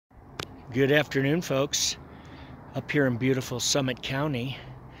Good afternoon, folks. Up here in beautiful Summit County.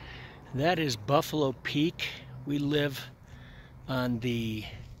 That is Buffalo Peak. We live on the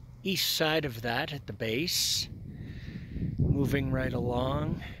east side of that at the base. Moving right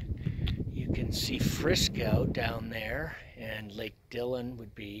along, you can see Frisco down there, and Lake Dillon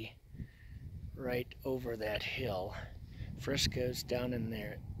would be right over that hill. Frisco's down in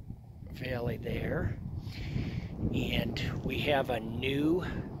their valley there. And we have a new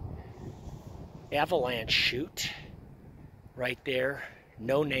avalanche chute right there,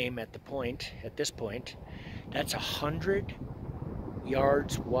 no name at this point. That's 100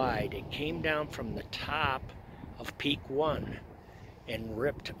 yards wide. It came down from the top of Peak 1 and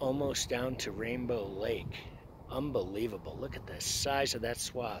ripped almost down to Rainbow Lake. Unbelievable. Look at the size of that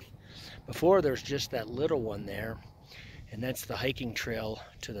swath. Before, there's just that little one there, and that's the hiking trail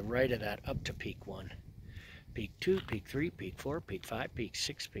to the right of that up to Peak 1. Peak 2, Peak 3, Peak 4, Peak 5, Peak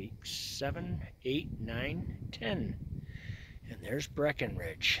 6, Peak 7, 8, 9, 10. And there's Brecon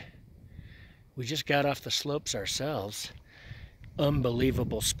Ridge. We just got off the slopes ourselves.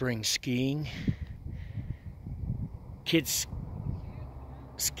 Unbelievable spring skiing. Kids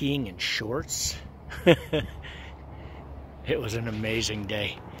skiing in shorts. It was an amazing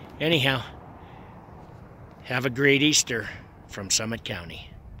day. Anyhow, have a great Easter from Summit County.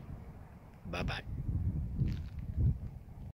 Bye-bye.